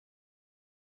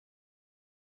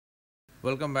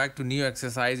Welcome back to new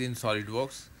exercise in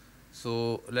SolidWorks.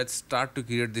 So let's start to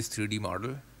create this 3D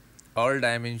model. All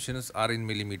dimensions are in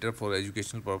millimeter for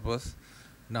educational purpose.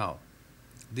 Now,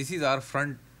 this is our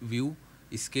front view,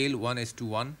 scale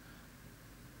 1:1.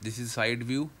 This is side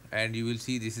view and you will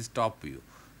see this is top view.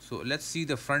 So let's see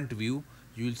the front view.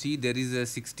 You will see there is a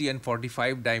 60 and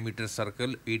 45 diameter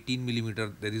circle, 18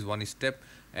 millimeter, there is one step,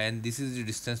 and this is the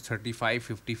distance 35,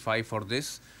 55 for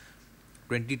this,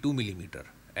 22 millimeter.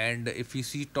 And if you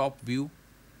see top view,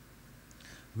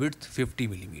 width 50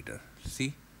 millimeter.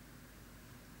 See,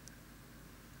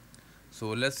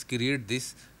 so let's create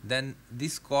this. Then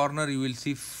this corner you will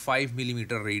see 5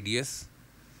 millimeter radius.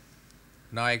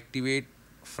 Now activate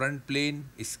front plane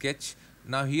sketch.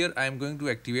 Now here I am going to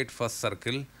activate first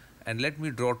circle and let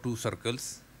me draw two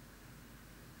circles.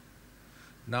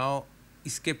 Now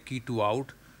escape key to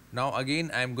out. Now again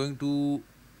I am going to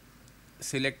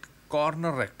select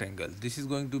corner rectangle. This is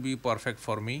going to be perfect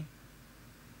for me.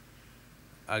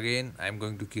 Again I am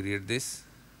going to create this.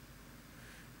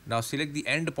 Now select the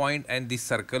end point and this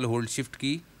circle, hold shift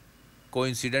key,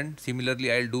 coincident.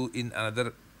 Similarly I'll do in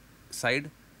another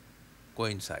side,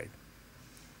 coincide.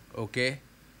 Okay,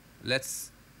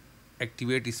 let's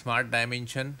activate smart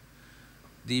dimension.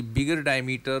 The bigger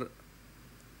diameter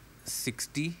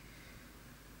 60,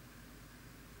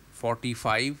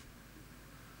 45,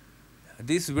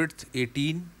 this width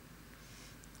 18,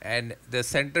 and the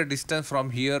center distance from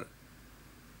here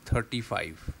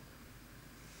 35.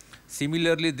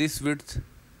 Similarly this width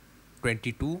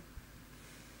 22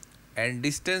 and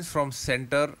distance from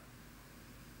center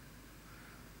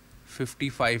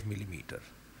 55 millimeter.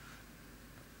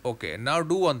 Okay, now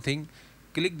do one thing,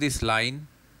 click this line,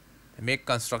 make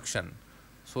construction,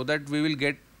 so that we will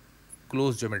get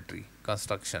close geometry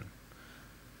construction.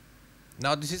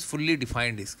 Now this is fully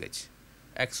defined sketch,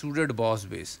 extruded boss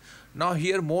base. Now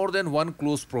here more than one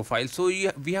close profile, so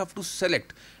we have to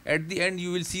select. At the end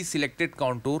you will see selected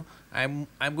contour. I'm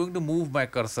going to move my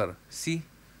cursor, see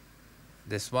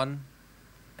this one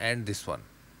and this one.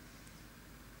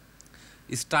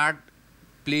 Start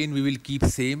plane we will keep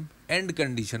same, end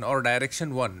condition or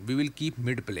direction 1 we will keep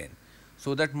mid plane,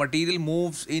 so that material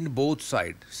moves in both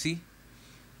sides. See,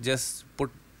 just put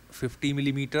 50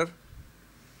 millimeter,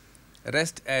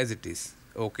 rest as it is.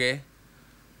 Okay,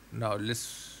 now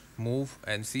let's move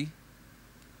and see.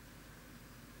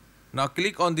 Now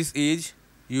click on this edge,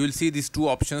 you will see these two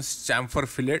options, chamfer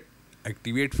fillet,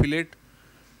 activate fillet,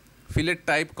 fillet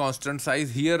type constant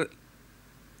size. Here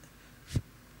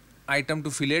item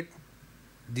to fillet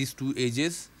these two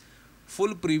edges,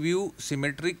 full preview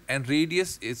symmetric, and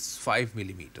radius is 5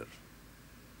 millimeter.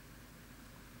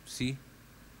 See,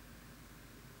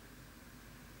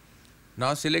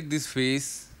 now select this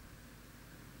face,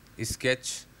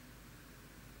 sketch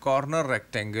corner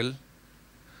rectangle,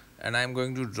 and I am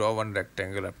going to draw one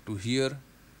rectangle up to here.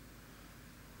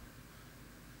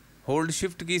 Hold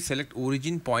shift key, select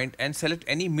origin point and select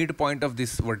any midpoint of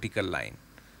this vertical line.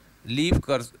 Leave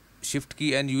shift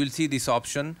key and you will see this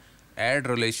option, add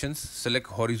relations, select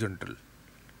horizontal,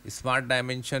 smart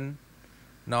dimension.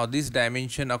 Now this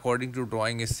dimension according to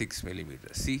drawing is 6 millimeter.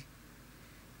 See,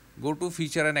 go to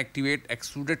feature and activate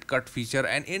extruded cut feature,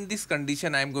 and in this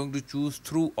condition I am going to choose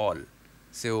through all.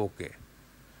 Say OK,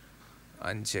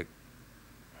 uncheck.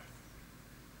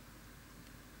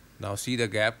 Now see the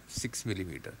gap 6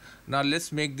 millimeter. Now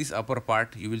let's make this upper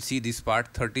part. You will see this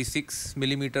part 36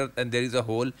 millimeter and there is a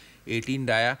hole, 18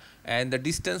 dia, and the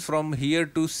distance from here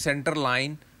to center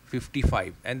line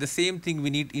 55, and the same thing we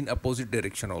need in opposite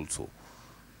direction also.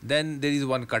 Then there is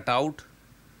one cutout,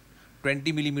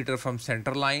 20 millimeter from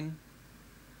center line.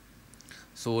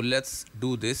 So let's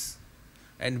do this,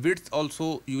 and width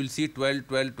also you will see 12,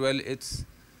 12, 12, it's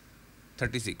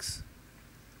 36.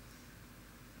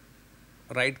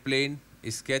 Right plane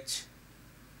sketch,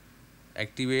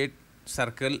 activate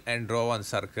circle and draw one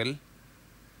circle,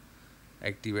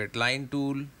 activate line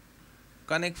tool,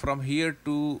 connect from here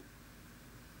to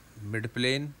mid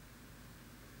plane,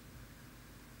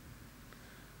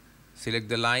 select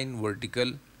the line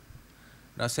vertical.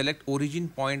 Now select origin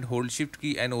point, hold shift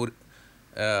key and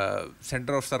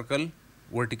center of circle,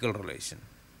 vertical relation,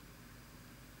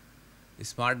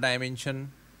 smart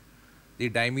dimension. The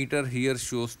diameter here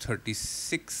shows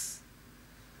 36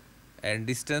 and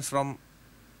distance from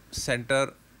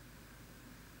center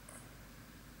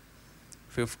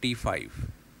 55.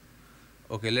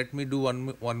 Okay, let me do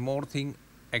one more thing,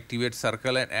 activate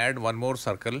circle and add one more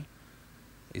circle,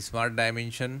 smart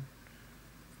dimension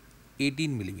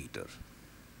 18 millimeter.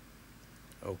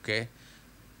 Okay,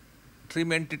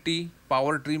 trim entity,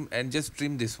 power trim, and just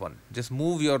trim this one. Just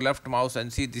move your left mouse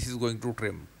and see this is going to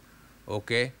trim.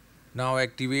 Okay. Now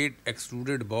activate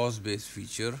extruded boss base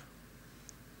feature,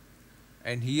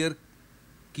 and here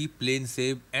keep plane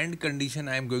shape and condition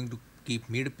I am going to keep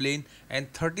mid plane,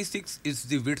 and 36 is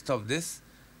the width of this.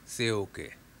 Say okay.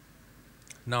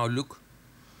 Now look,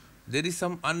 there is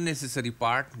some unnecessary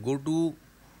part. Go to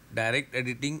direct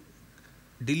editing,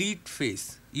 delete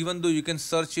face. Even though you can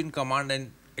search in command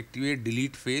and activate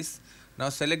delete face. Now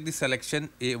select the selection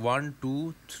A1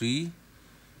 2 3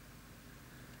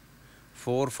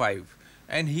 4 5,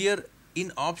 and here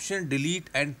in option delete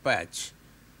and patch,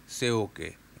 say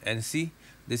okay, and see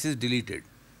this is deleted.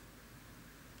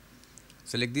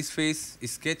 Select this face,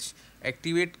 sketch,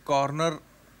 activate corner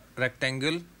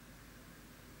rectangle,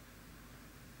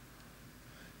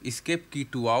 escape key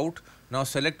to out. Now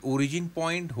select origin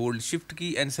point, hold shift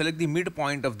key and select the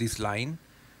midpoint of this line.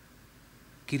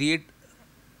 Create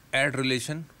add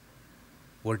relation,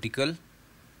 vertical,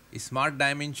 smart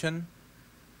dimension.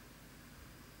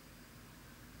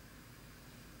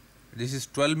 This is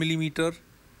 12 millimeter,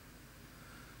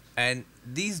 and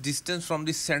this distance from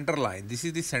the center line, this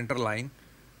is the center line,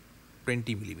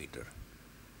 20 millimeter.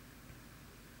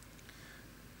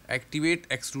 Activate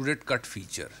extruded cut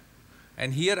feature,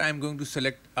 and here I am going to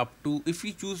select up to, if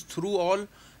we choose through all,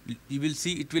 you will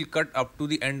see it will cut up to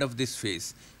the end of this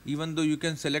face. Even though you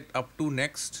can select up to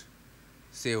next,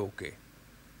 say okay.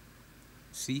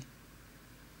 See,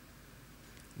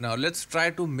 now let's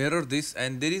try to mirror this,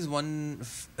 and there is one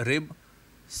rib,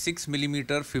 6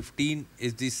 millimeter, 15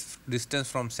 is this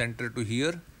distance from center to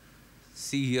here.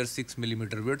 See here 6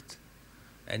 millimeter width,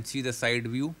 and see the side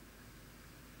view.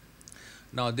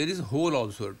 Now there is hole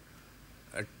also,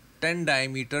 10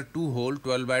 diameter, 2 hole,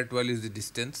 12 by 12 is the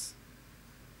distance.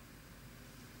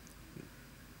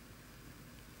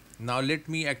 Now let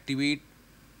me activate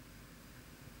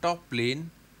top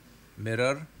plane,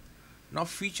 mirror. Now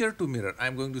feature to mirror, I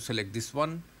am going to select this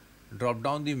one, drop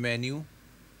down the menu,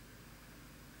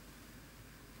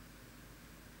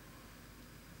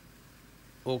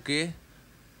 okay,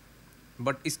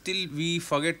 but still we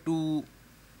forget to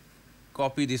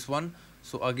copy this one.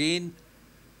 So again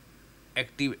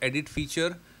active edit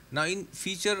feature. Now in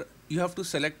feature you have to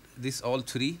select this all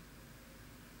three.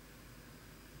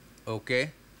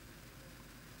 Okay,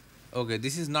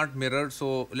 this is not mirrored,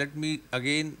 so let me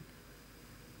again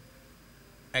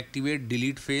activate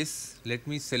delete face. Let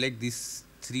me select these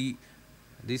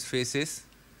faces.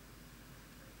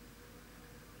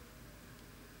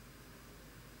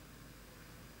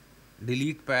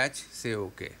 Delete patch, say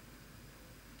okay.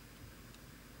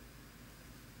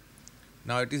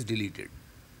 Now it is deleted.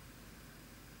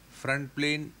 Front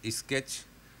plane, sketch,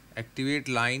 activate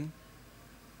line,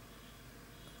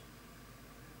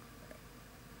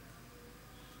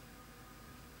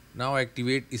 now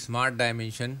activate smart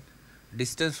dimension,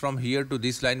 distance from here to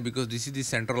this line, because this is the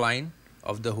center line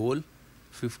of the hole,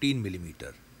 15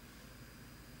 millimeter.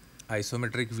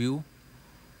 Isometric view.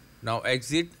 Now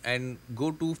exit and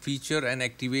go to feature and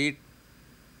activate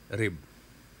rib.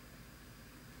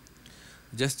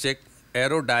 Just check,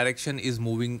 arrow direction is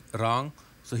moving wrong.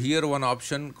 So here one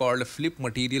option called flip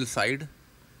material side.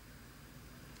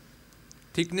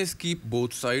 Thickness keep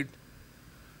both side,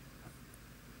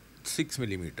 6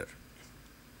 millimeter.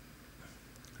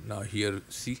 Now here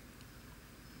see.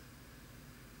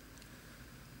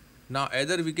 Now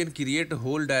either we can create a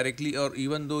hole directly, or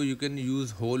even though you can use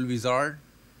hole wizard.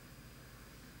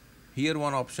 Here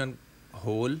one option,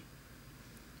 hole,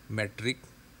 metric,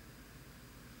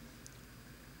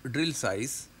 drill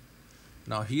size.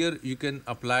 Now here you can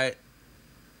apply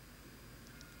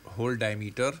hole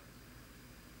diameter,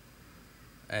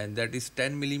 and that is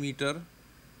 10 millimeter.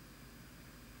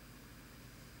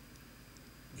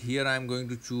 Here I am going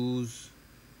to choose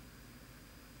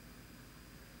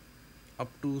up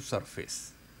to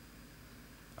surface,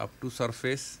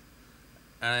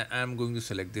 and I am going to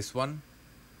select this one,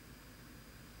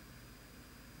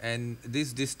 and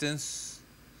this distance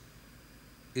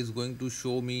is going to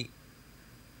show me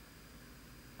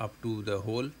up to the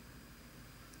hole.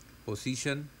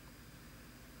 Position,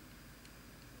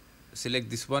 select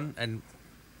this one and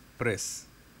press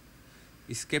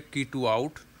escape key to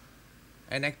out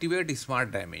and activate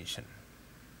smart dimension.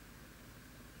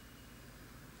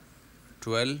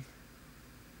 12,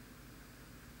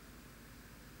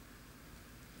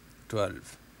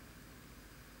 12,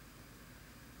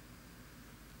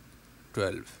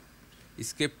 12.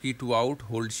 Escape key to out,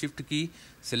 hold shift key,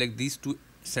 select these two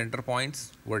center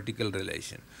points, vertical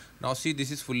relation. Now see, this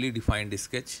is fully defined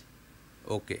sketch.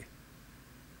 Okay.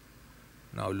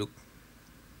 Now look,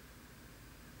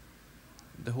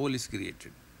 the hole is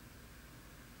created.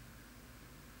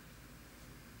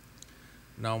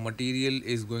 Now material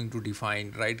is going to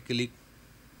define, right click,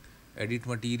 edit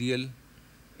material.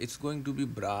 It's going to be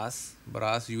brass.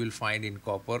 Brass you will find in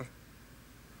copper.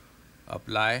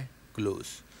 Apply,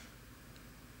 close.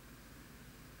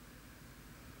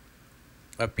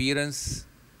 Appearance,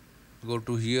 go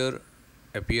to here,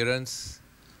 appearance,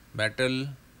 metal,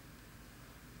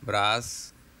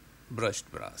 brass,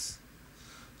 brushed brass.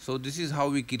 So this is how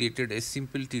we created a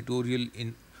simple tutorial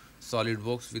in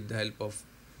SolidWorks with the help of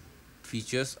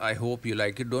features. I hope you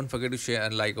like it. Don't forget to share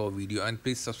and like our video, and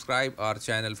please subscribe our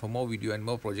channel for more video and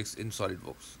more projects in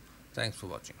SolidWorks. Thanks for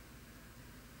watching.